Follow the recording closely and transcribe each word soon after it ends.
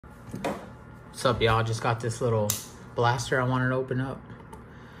What's up, y'all? Just got this little blaster I wanted to open up.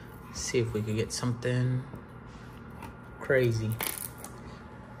 See if we could get something crazy.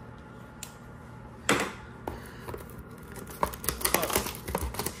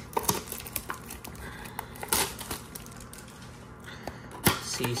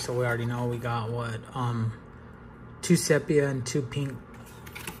 See, so we already know we got what? 2 sepia and 2 pink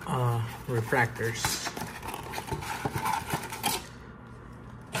refractors.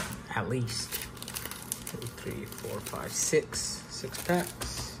 At least 2, 3, 4, 5, 6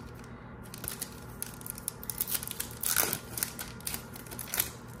 packs.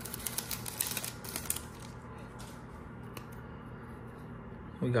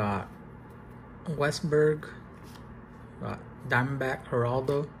 We got Westberg, we got Diamondback,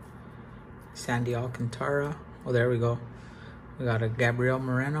 Geraldo, Sandy Alcantara. Oh, there we go. We got a Gabriel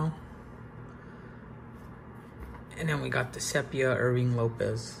Moreno. And then we got the Sepia Irving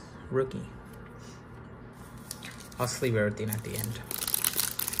Lopez rookie. I'll sleeve everything at the end.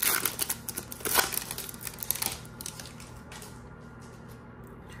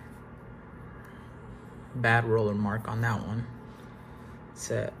 Bad roller mark on that one.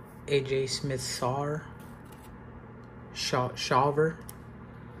 It's a AJ Smith-Sarr, Shawver,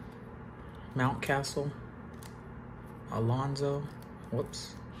 Mountcastle, Alonso,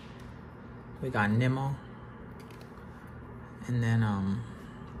 whoops. We got Nimmo. And then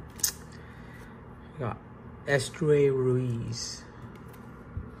we got Esteury Ruiz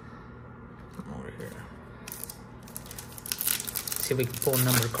over here. See if we can pull a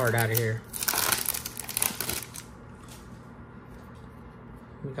number card out of here.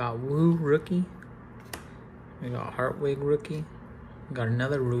 We got Wu rookie. We got Hartwig rookie. We got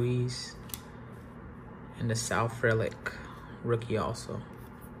another Ruiz. And the Sal Frelick rookie also.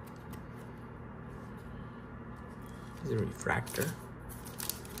 This is a refractor.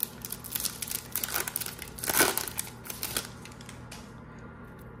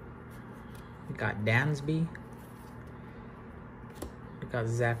 We got Dansby. We got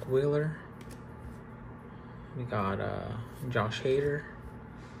Zach Wheeler. We got Josh Hader.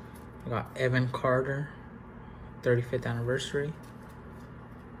 We got Evan Carter, 35th anniversary.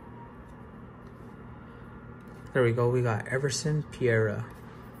 There we go. We got Everson Piera.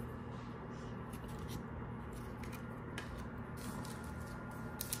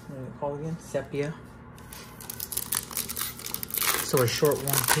 What do they call it again? Sepia. So a short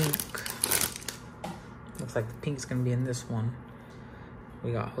one pink. Looks like the pink's gonna be in this one.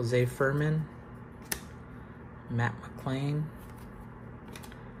 We got Jose Furman, Matt McClain.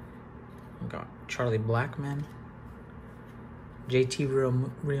 We got Charlie Blackman, JT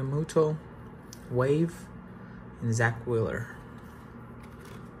Realmuto, Wave, and Zach Wheeler.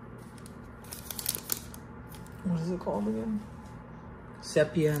 What is it called again?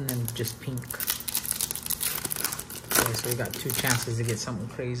 Sepia and then just pink. Okay, so we got 2 chances to get something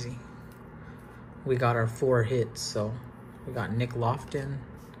crazy. We got our 4 hits, so we got Nick Lofton,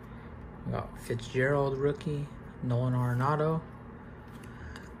 we got Fitzgerald rookie, Nolan Arenado,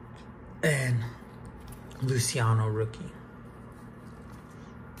 and Luciano rookie.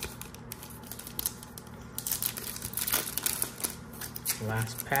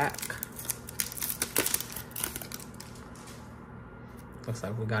 Last pack. Looks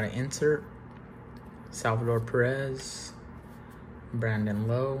like we got an insert. Salvador Perez, Brandon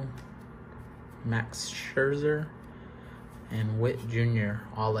Lowe, Max Scherzer, and Witt Jr.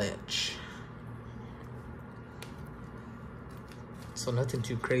 all edge. So nothing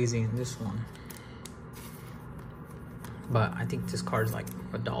too crazy in this one. But I think this card's like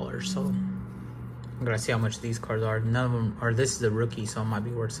 $1, so I'm gonna see how much these cards are. None of them, or this is a rookie, so it might be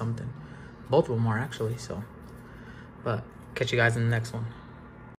worth something. Both of them are actually, so. But catch you guys in the next one.